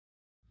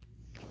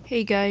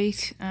Hey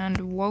guys,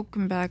 and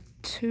welcome back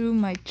to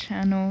my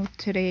channel.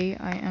 Today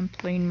I am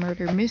playing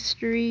Murder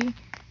Mystery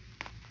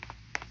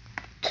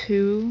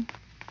 2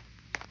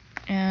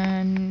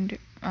 and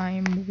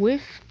I'm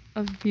with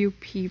a few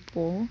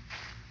people.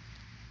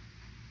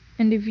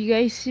 And if you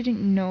guys didn't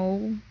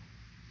know,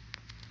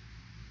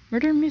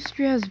 Murder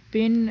Mystery has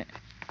been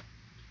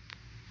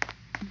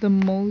the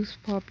most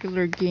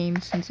popular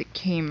game since it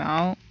came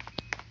out.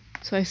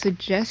 So I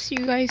suggest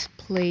you guys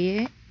play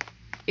it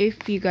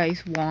if you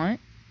guys want.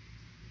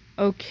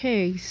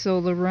 Okay,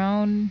 so the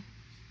round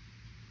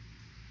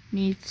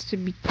needs to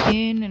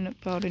begin in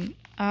about an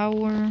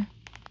hour.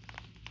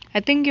 I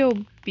think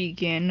it'll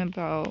begin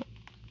about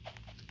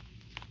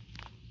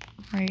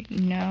right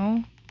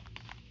now.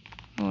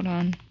 Hold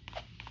on.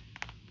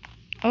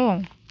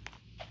 Oh.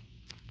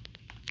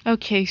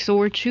 Okay, so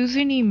we're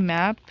choosing a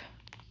map.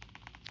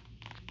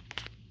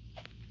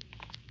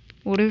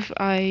 What if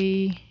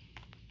I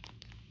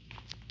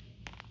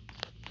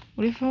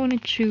want to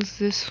choose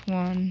this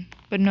one?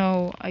 But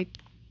no, I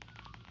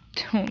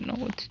don't know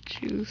what to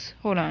choose.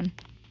 Hold on.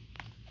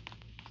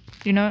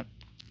 You know what?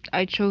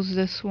 I chose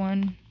this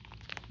one.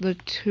 The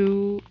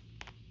two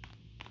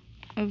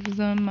of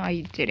them,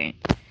 I didn't.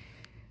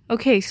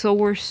 Okay, so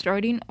we're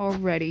starting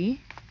already.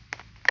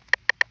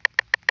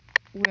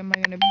 Where am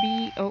I gonna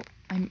be? Oh,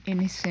 I'm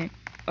innocent.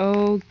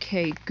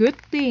 Okay, good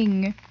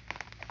thing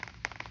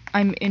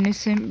I'm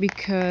innocent,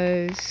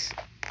 because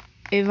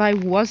if I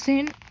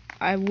wasn't,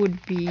 I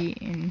would be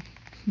in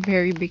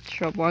very big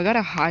trouble. I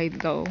gotta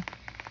hide though.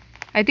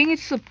 I think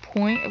it's the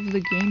point of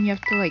the game. You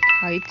have to like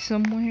hide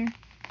somewhere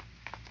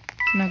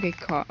to not get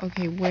caught.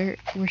 Okay, where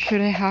should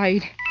I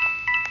hide?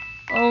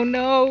 Oh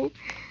no,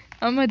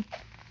 I'm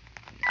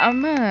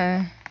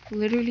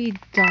literally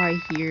die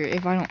here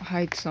if I don't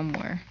hide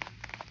somewhere.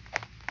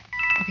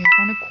 Okay, I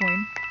found a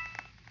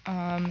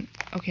coin.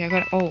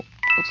 Okay, oh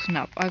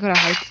snap, I gotta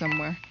hide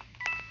somewhere.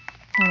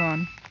 Hold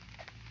on,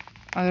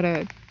 I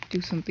gotta do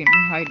something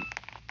and hide.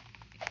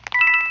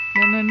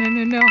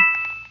 No.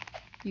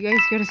 You guys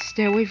gotta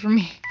stay away from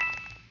me.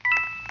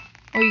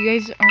 Oh, you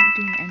guys aren't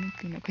doing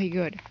anything. Okay,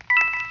 good.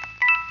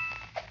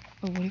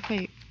 Oh, what if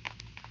I...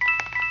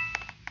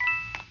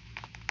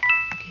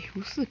 Okay,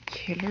 who's the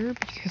killer?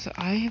 Because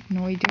I have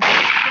no idea who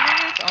the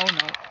killer is. Oh,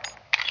 no.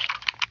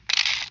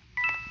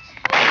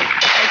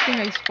 I think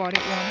I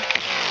spotted one.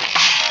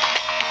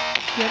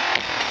 Yep.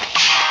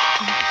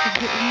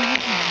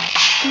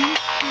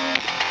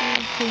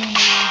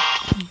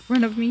 In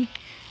front of me.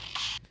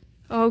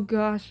 Oh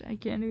gosh, I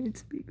can't even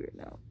speak right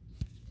now.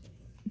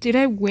 Did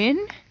I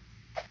win?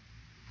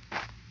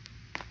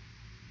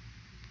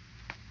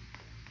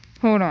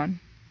 Hold on.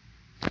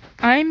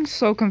 I'm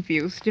so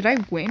confused. Did I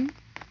win?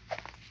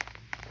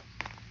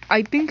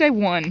 I think I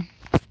won.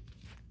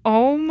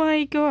 Oh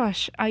my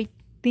gosh. I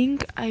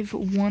think I've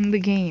won the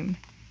game.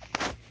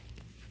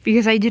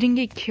 Because I didn't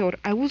get killed.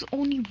 I was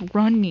only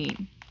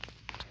running.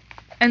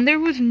 And there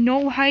was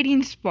no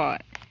hiding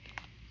spot.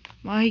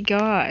 My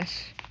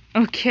gosh.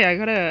 Okay, I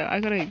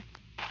gotta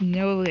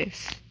know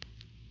this.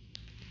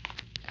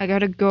 I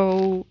gotta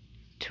go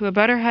to a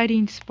better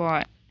hiding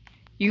spot.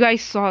 You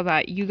guys saw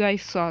that.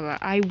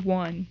 I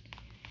won.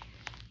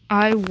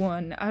 I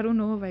don't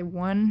know if I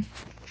won,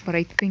 but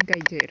I think I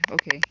did.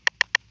 Okay.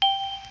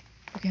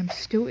 Okay, I'm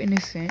still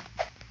innocent.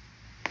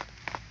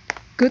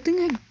 Good thing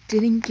I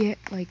didn't get,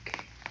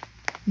 like,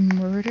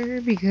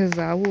 murder, because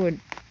that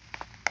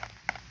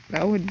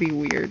would be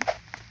weird.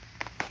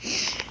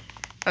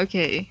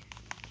 Okay.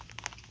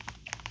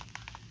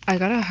 I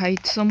gotta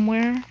hide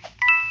somewhere,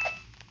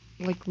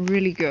 like,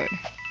 really good.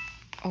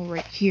 Oh,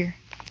 right here.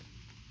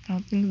 I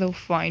don't think they'll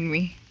find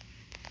me.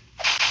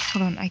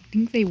 Hold on, I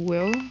think they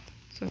will.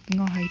 So I think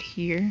I'll hide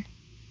here.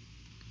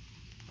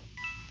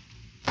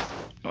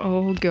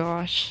 Oh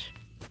gosh.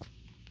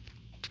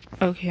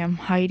 Okay, I'm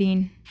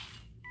hiding.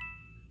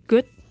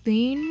 Good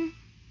thing.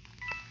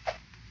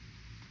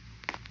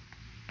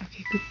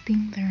 Okay, good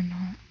thing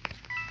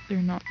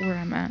they're not where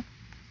I'm at.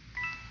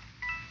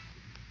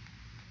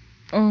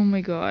 Oh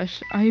my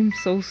gosh, I'm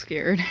so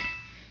scared.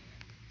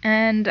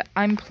 And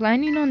I'm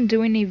planning on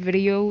doing a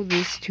video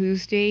this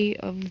Tuesday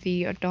of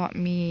the Adopt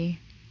Me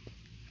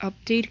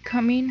update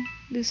coming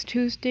this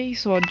Tuesday,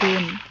 so I'll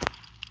do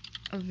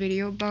a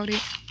video about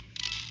it.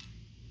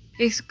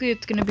 Basically,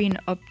 it's gonna be an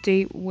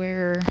update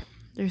where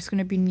there's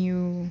gonna be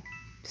new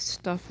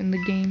stuff in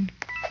the game.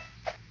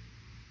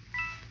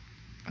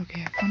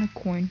 Okay, I found a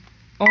coin.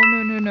 Oh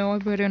no, I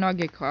better not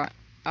get caught.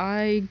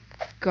 I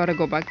gotta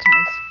go back to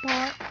my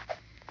spot.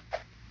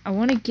 I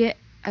want to get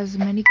as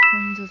many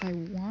coins as I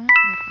want,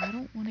 but I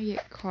don't want to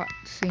get caught at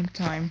the same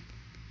time.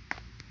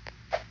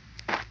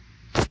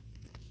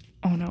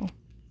 Oh no.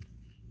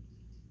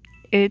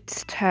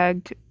 It's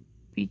tagged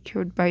be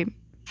killed by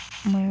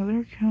my other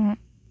account.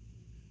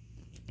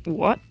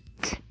 What?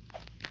 Okay,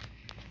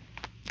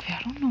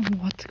 I don't know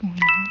what's going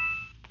on.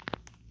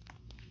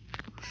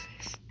 Who's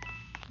this?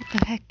 What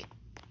the heck?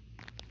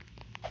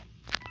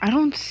 I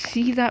don't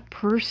see that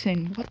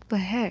person. What the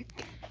heck?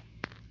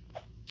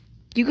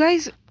 You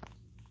guys...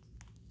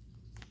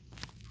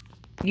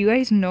 you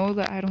guys know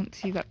that I don't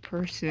see that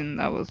person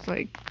that was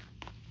like,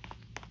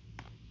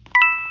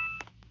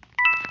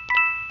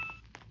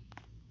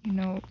 you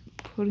know,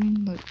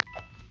 putting the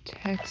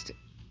text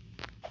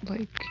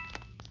like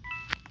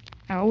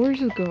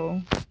hours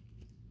ago.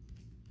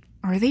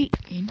 Are they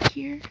in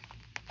here?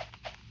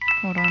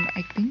 Hold on,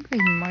 I think they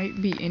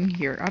might be in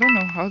here. I don't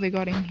know how they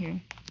got in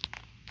here.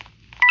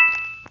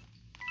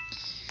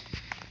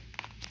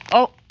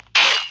 Oh!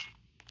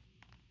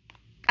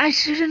 I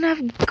shouldn't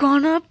have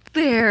gone up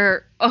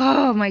there!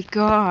 Oh my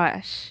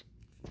gosh.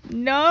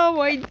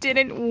 No, I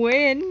didn't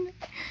win.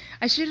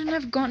 I shouldn't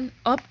have gone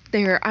up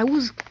there. I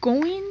was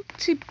going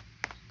to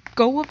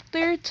go up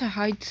there to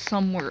hide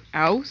somewhere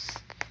else.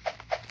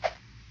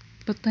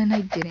 But then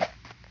I didn't.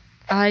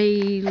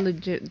 I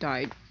legit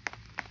died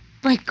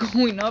by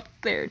going up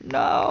there.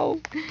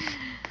 No!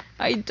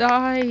 I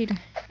died.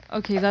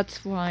 Okay, that's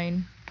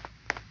fine.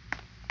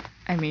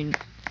 I mean,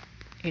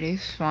 it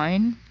is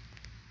fine.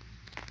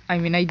 I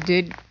mean, I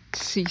did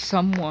see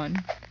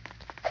someone,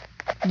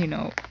 you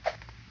know,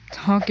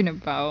 talking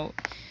about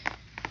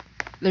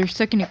their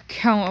second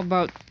account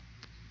about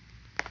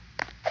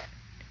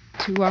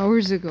 2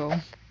 hours ago.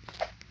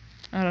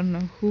 I don't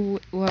know who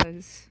it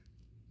was.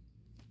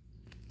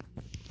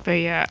 But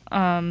yeah,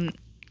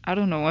 I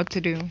don't know what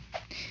to do.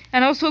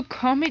 And also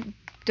comment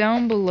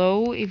down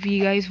below if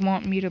you guys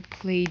want me to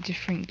play a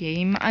different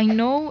game. I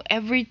know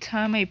every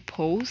time I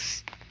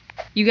post,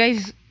 you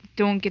guys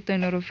don't get the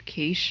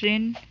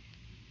notification.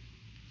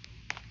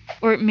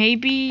 Or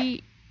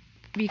maybe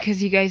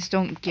because you guys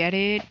don't get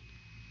it,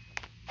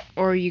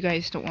 or you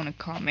guys don't want to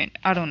comment.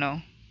 I don't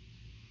know.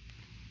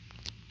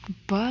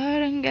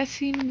 But I'm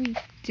guessing we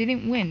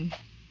didn't win.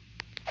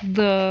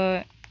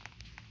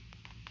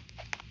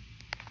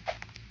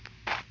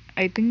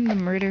 I think the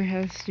murder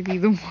has to be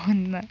the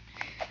one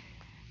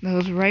that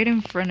was right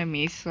in front of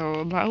me.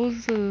 So that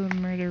was the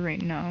murder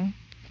right now.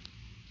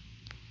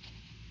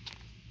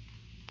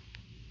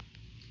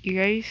 You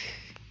guys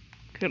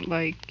could,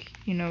 like,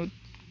 you know,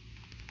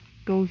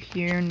 go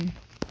here and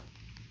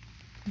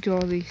do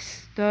all this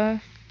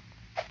stuff.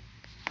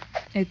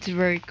 It's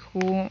very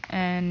cool.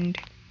 And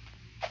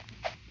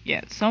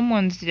yeah,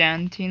 someone's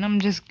dancing. I'm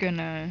just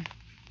gonna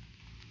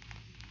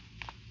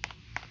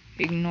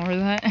ignore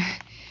that.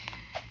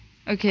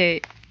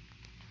 Okay,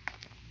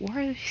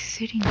 why are they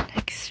sitting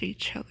next to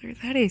each other?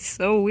 That is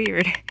so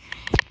weird.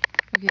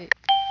 Okay,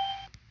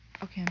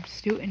 I'm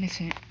still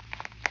innocent.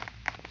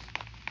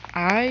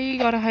 I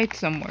gotta hide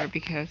somewhere,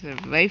 because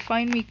if they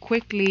find me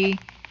quickly,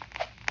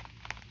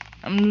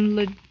 I'm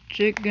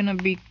legit gonna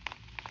be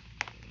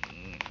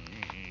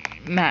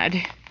mad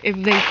if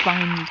they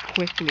find me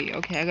quickly.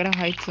 Okay, I gotta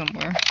hide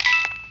somewhere.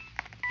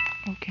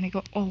 Oh, can I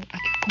go? Oh, I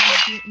can go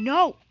in here.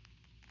 No!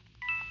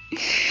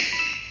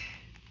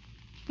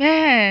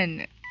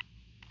 Man!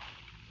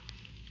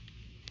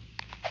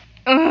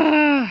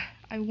 Ugh!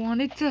 I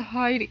wanted to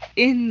hide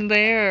in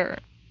there.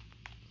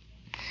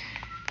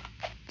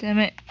 Damn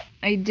it.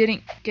 I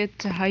didn't get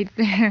to hide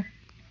there.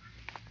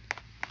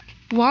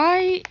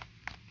 Why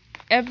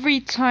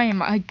every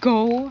time I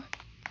go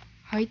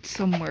hide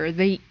somewhere,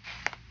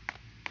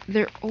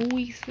 they're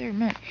always there,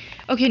 man.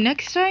 Okay,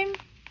 next time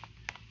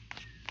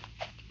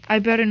I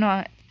better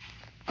not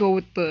go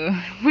with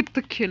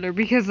the killer,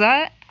 because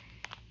that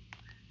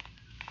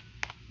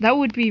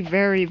would be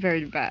very,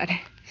 very bad.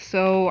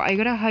 So I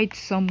gotta hide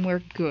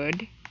somewhere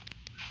good.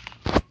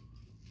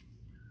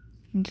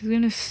 I'm just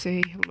gonna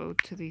say hello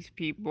to these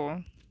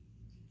people.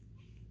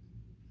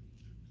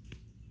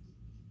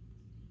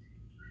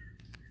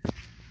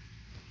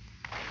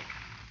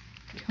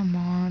 Come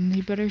on,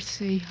 they better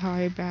say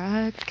hi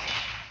back.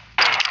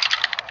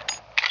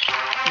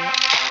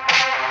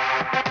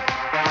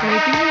 But I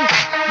think it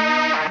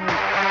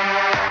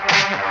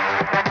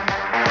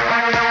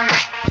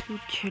was two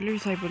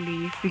killers, I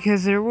believe,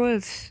 because there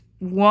was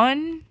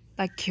one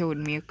that killed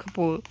me a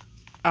couple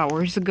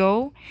hours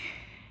ago,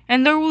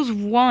 and there was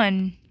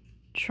one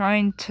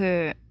trying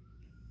to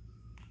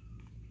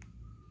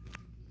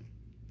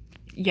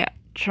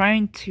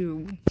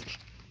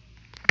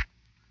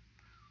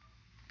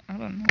I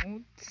don't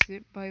know,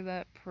 sit by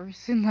that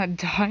person that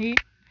died.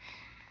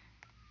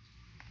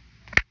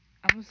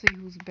 I'm gonna say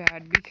who's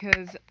bad,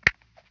 because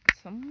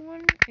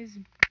someone is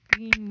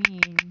being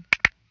mean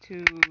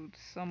to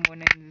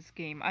someone in this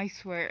game. I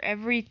swear,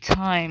 every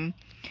time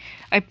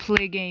I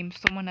play a game,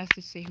 someone has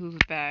to say who's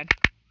bad.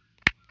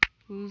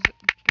 Who's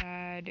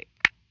bad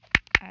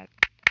at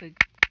the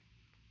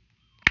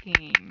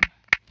game?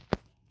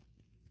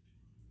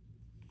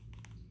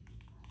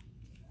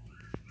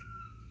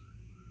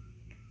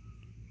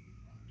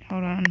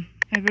 Hold on.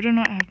 I better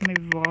not have my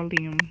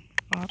volume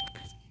up.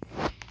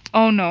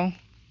 Oh no.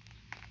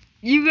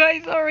 You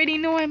guys already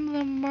know I'm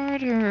the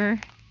murderer.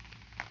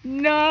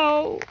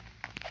 No.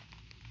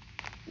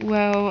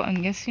 Well,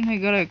 I'm guessing I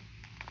gotta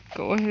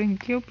go ahead and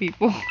kill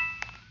people.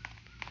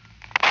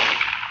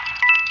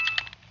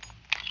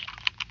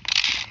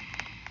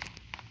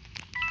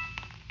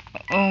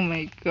 Oh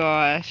my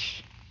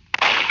gosh.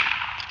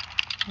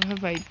 What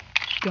have I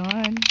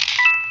done?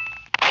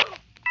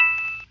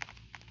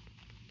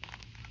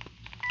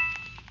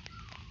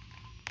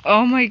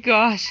 Oh my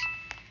gosh.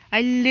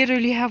 I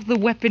literally have the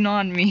weapon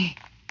on me.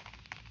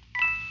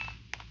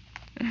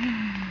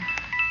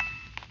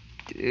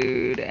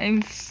 Dude,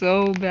 I'm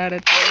so bad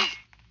at this.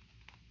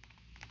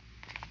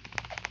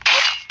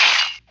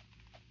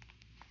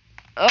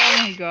 Oh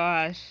my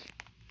gosh.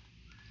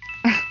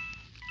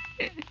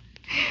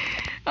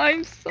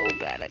 I'm so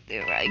bad at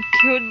this. I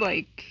killed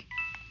like...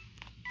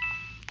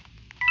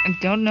 I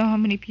don't know how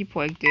many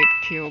people I did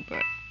kill,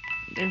 but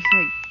there's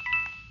like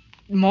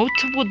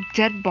multiple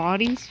dead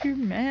bodies here,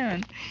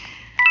 man.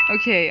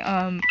 Okay,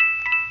 can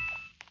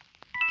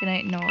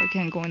I? No, I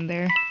can't go in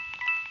there.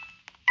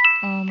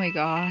 Oh my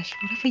gosh,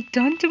 what have I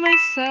done to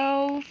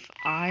myself?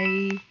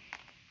 I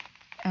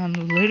am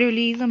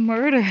literally the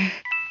murderer.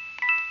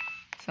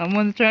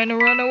 Someone's trying to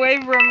run away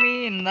from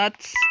me, and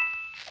that's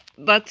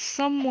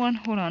someone.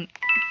 Hold on.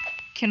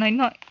 Can I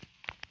not?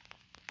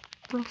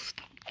 Bro,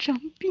 stop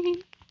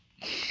jumping.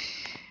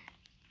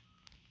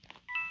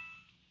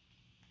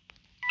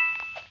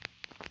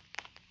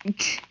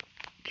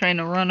 Trying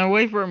to run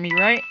away from me,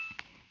 right?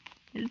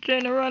 You're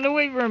trying to run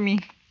away from me.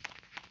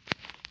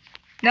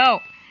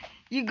 No,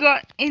 you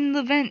got in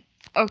the vent.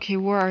 Okay,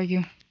 where are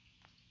you?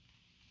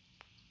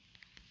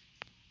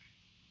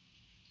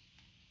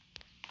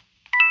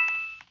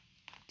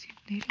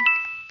 Dude,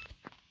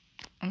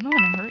 I'm not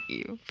gonna hurt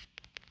you.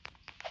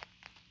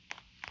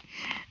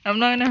 I'm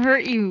not gonna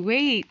hurt you.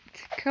 Wait,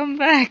 come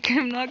back.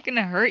 I'm not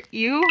gonna hurt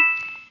you.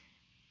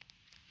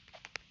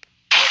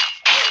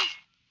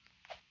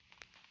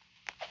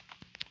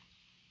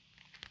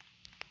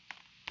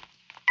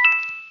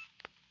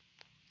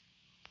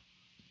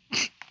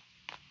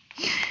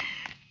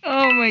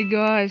 Oh my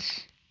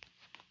gosh.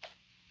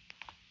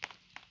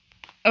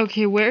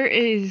 Okay,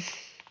 where's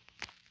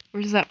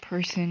that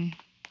person?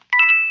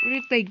 Where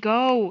did they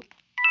go?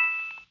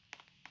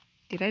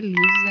 Did I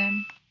lose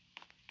them?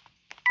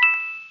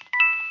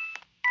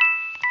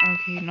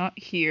 Okay, not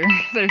here.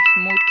 There's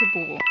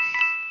multiple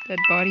dead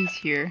bodies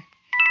here.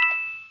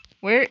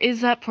 Where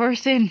is that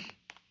person?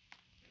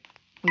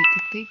 Wait,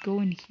 did they go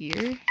in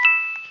here?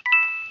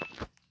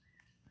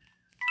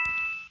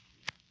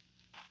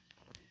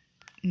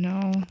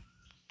 No.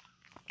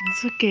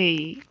 It's like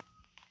a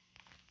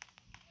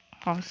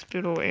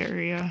hospital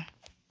area.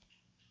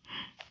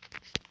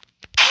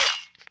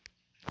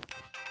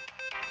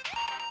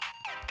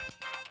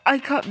 I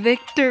got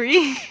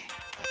victory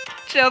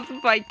just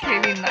by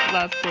killing that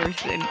last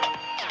person.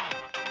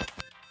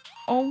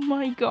 Oh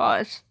my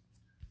gosh.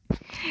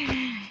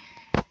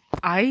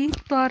 I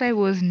thought I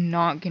was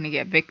not gonna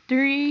get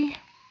victory,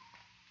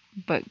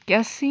 but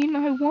guessing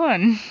I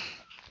won.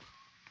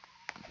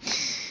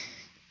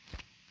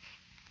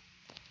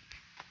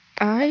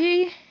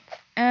 I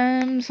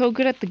am so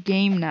good at the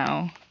game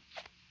now.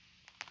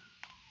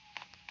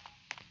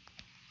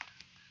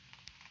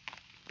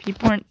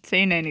 People aren't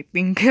saying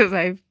anything because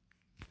I've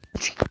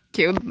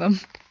killed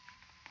them.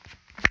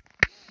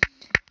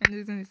 I'm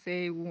just gonna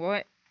say,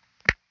 what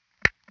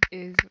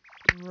is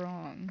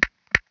wrong?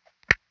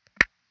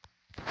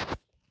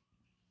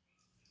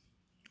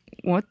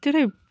 What did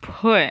I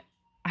put?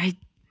 I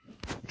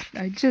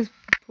just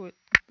put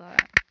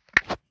that.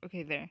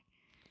 Okay, there.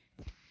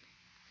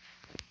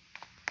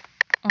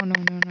 Oh no,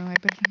 I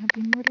better not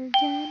be murdered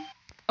again.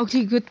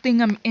 Okay, good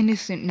thing I'm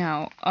innocent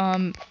now.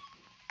 Can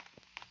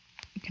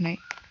I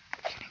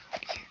go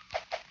in here?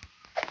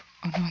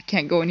 Oh no, I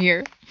can't go in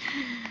here.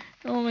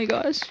 Oh my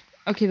gosh.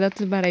 Okay,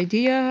 that's a bad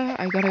idea.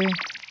 I gotta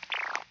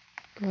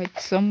go like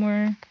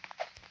somewhere.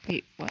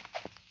 Wait, what?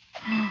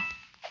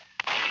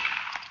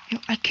 Yo,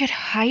 I could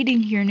hide in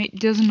here and it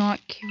does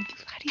not kill you.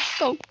 That is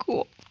so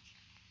cool.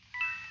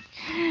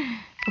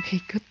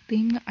 Okay, good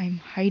thing I'm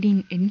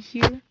hiding in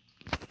here.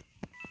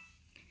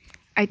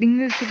 I think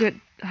this is a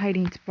good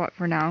hiding spot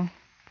for now.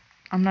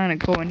 I'm not gonna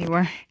go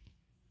anywhere.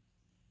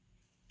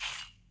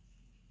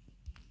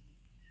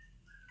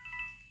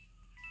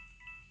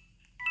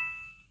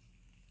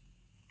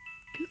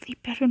 Dude, they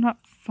better not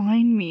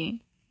find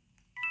me.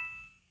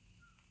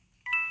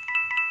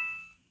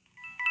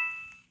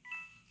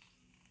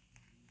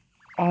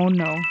 Oh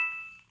no.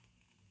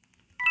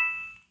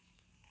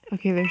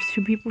 Okay, there's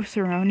two people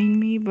surrounding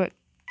me, but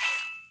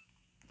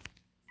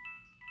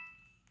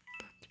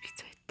that's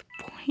beside the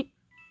point.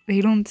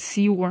 They don't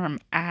see where I'm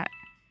at.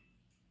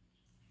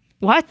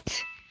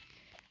 What?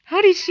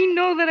 How did she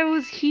know that I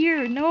was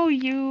here? No,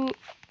 you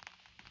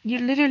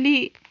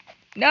literally...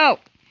 No!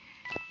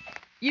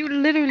 You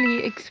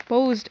literally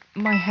exposed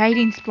my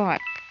hiding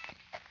spot.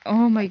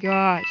 Oh my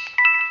gosh.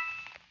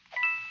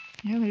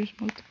 Yeah, there's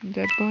multiple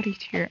dead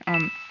bodies here.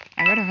 I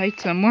gotta hide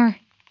somewhere.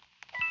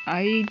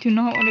 I do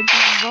not want to be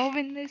involved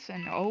in this,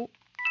 and oh.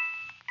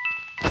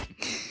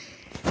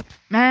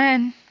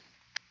 Man.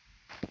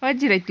 Why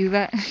did I do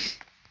that?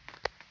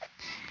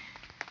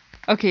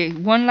 Okay,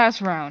 one last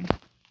round.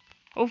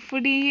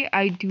 Hopefully,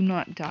 I do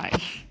not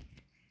die.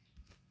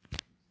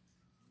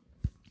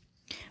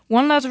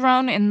 One last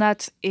round, and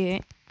that's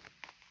it.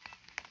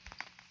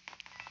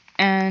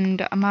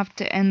 And I'm gonna have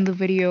to end the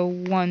video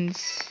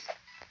once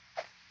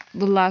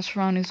the last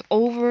round is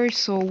over.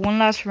 So one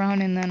last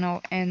round and then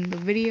I'll end the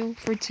video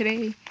for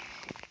today.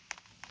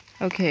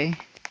 Okay.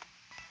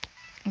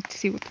 Let's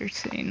see what they're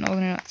saying. No,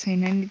 they're not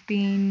saying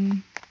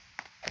anything.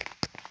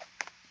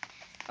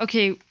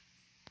 Okay.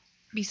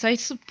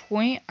 Besides the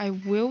point, I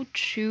will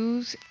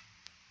choose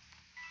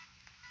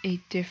a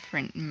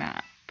different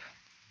map.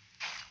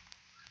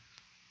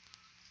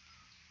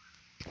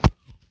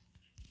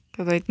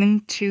 Because I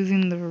think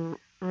choosing the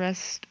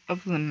rest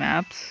of the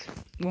maps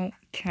won't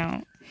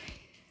count.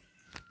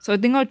 So I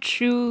think I'll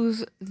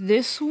choose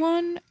this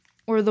one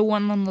or the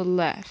one on the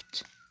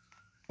left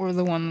or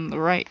the one on the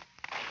right.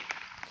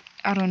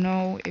 I don't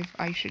know if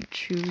I should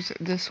choose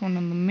this one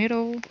in the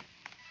middle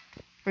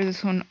or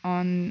this one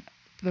on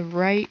the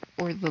right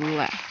or the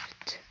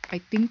left. I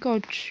think I'll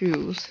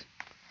choose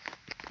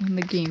when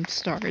the game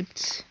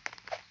starts.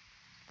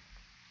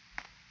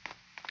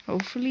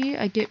 Hopefully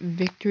I get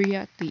victory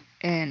at the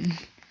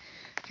end.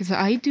 Because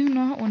I do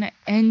not want to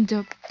end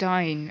up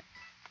dying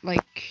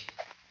like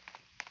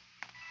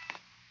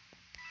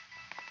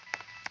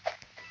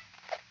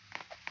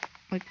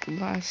the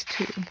last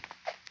two.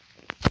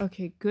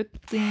 Okay, good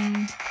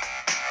thing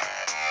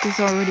this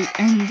already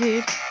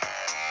ended.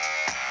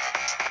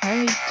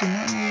 I do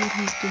not know what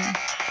he's doing.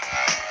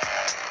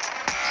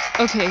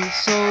 Okay,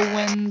 so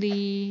when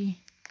the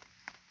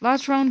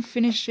last round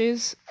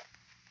finishes,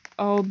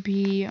 I'll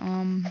be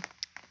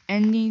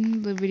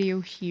ending the video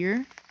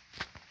here.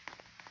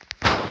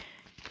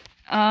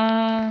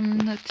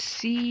 Let's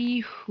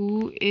see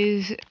who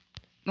is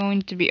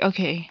going to be.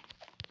 Okay,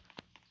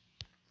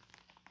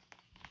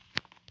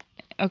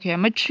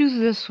 I'm gonna choose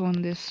this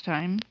one this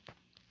time.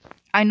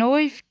 I know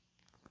I've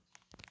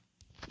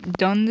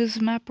done this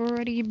map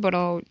already, but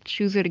I'll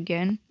choose it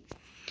again.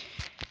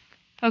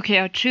 Okay,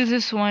 I'll choose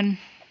this one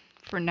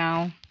for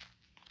now.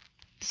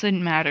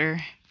 Doesn't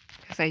matter,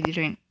 because I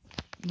didn't,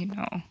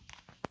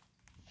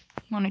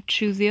 want to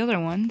choose the other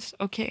ones.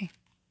 Okay,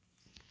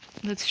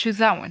 let's choose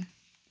that one.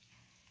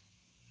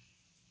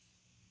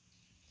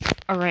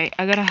 Alright,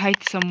 I gotta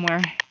hide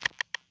somewhere.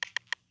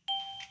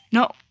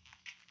 No.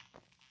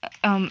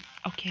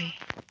 Okay.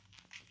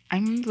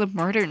 I'm the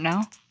murder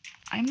now.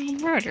 I'm the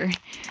murder.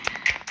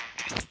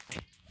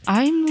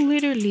 I'm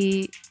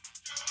literally...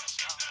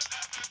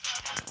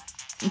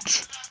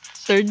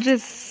 They're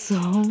just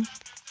so...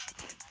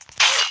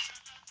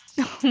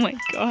 Oh my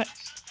gosh.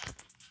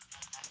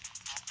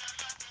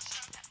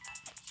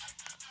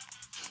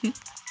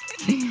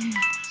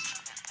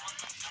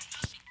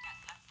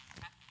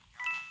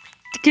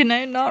 Can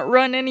I not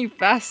run any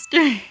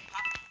faster?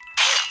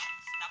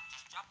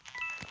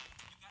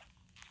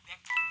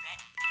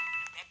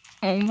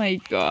 Oh my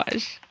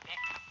gosh.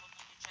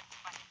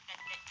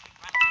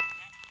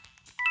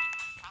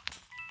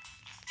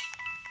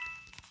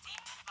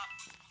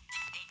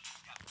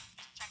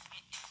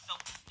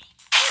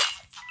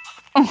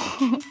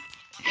 Oh,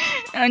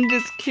 I'm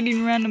just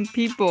kidding random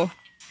people.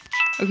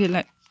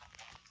 Okay,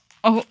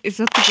 oh, is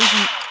that the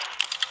person?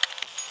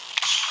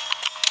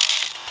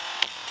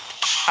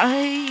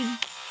 I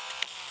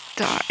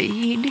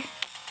died.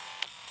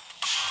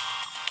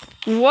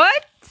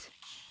 What?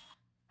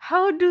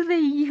 How do they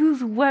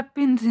use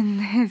weapons in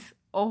this?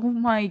 Oh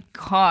my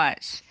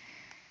gosh.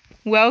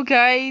 Well,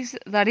 guys,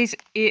 that is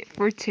it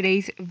for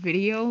today's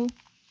video.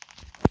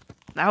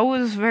 That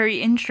was very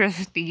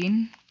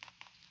interesting.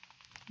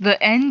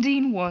 The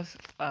ending was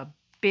a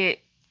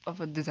bit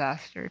of a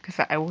disaster because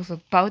I was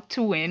about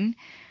to win.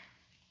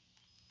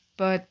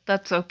 But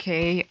that's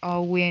okay.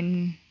 I'll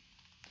win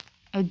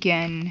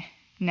again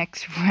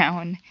next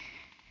round.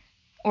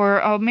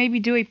 Or I'll maybe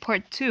do a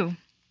part 2.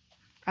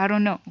 I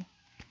don't know.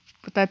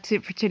 But that's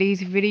it for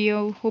today's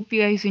video. Hope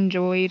you guys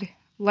enjoyed.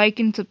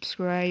 Like and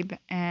subscribe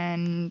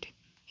and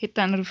hit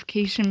that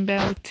notification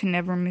bell to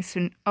never miss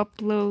an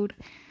upload.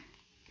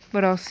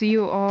 But I'll see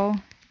you all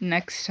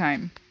next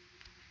time.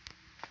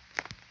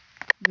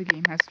 The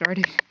game has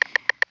started.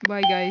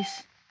 Bye,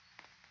 guys.